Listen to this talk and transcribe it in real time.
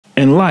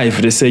in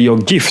life, they say your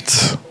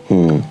gift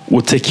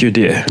will take you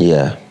there.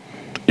 Yeah.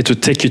 It will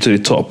take you to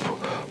the top.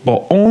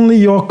 But only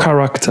your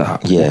character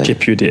will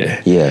keep you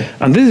there. Yeah.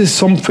 And this is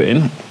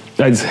something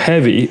that is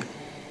heavy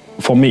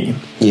for me.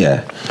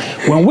 Yeah.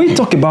 When we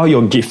talk about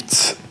your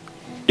gift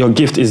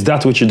is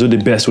that which you do the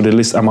best with the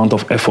least amount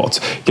of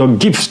effort. Your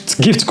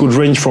gift could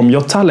range from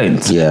your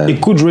talent. Yeah.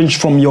 It could range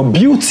from your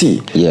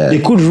beauty. Yeah.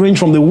 It could range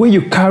from the way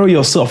you carry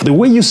yourself, the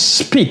way you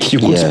speak. You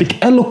could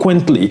speak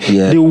eloquently.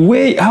 Yeah. The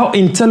way, how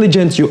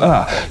intelligent you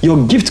are.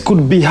 Your gift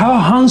could be how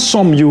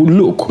handsome you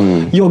look.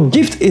 Your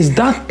gift is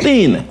that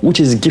thing which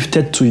is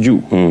gifted to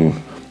you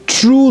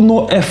through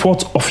no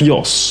effort of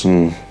yours.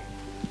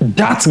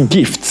 That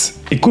gift,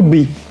 it could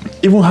be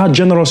even how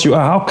generous you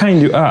are, how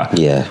kind you are.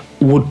 Yeah.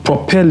 Would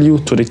propel you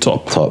to the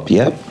top.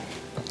 Yep.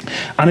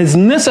 And it's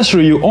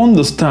necessary you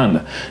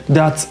understand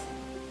that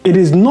it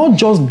is not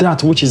just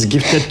that which is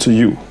gifted to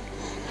you,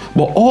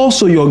 but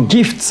also your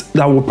gift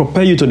that will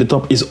propel you to the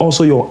top is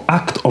also your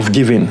act of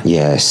giving.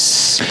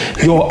 Yes.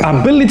 Your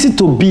ability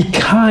to be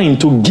kind,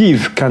 to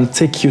give, can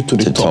take you to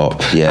the top.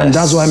 Yes. And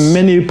that's why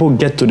many people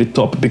get to the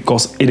top,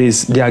 because it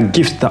is their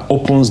gift that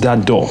opens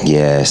that door.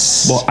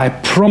 Yes. But I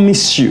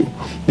promise you,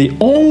 the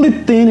only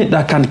thing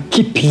that can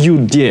keep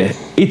you there,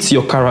 it's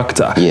your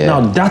character. Yeah.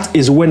 Now that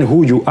is when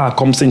who you are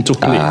comes into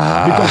play.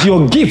 Because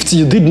your gift,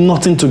 you did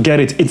nothing to get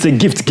it. It's a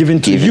gift given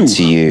to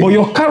you. But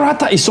your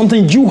character is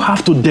something you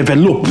have to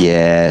develop.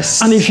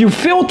 Yes. And if you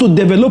fail to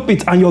develop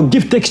it and your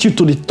gift takes you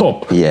to the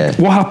top,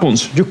 what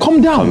happens? You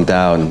come down. Come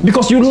down.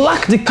 Because you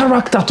lack the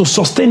character to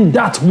sustain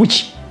that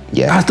which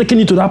has taken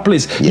you to that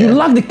place. You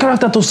lack the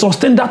character to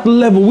sustain that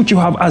level which you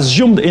have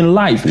assumed in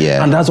life.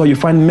 And that's why you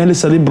find many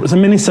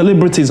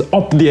celebrities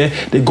up there.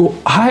 They go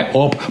high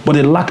up, but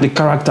they lack the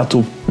character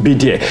to be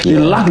there. They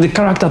lack the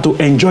character to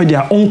enjoy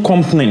their own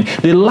company.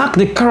 They lack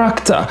the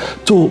character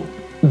to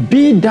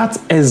be that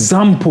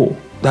example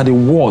that the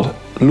world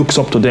looks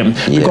up to them.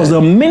 Because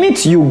the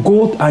minute you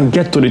go and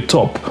get to the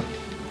top,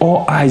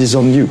 all eyes is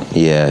on you.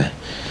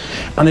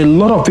 And a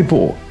lot of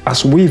people,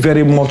 as we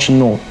very much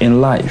know in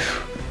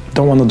life,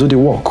 don't want to do the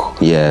work.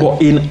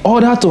 But in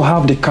order to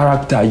have the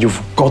character,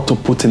 you've got to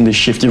put in the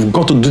shift. You've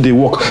got to do the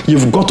work.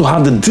 You've got to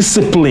have the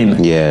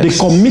discipline, the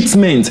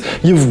commitment.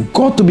 You've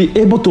got to be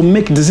able to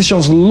make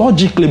decisions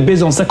logically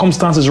based on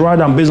circumstances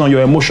rather than based on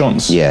your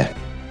emotions.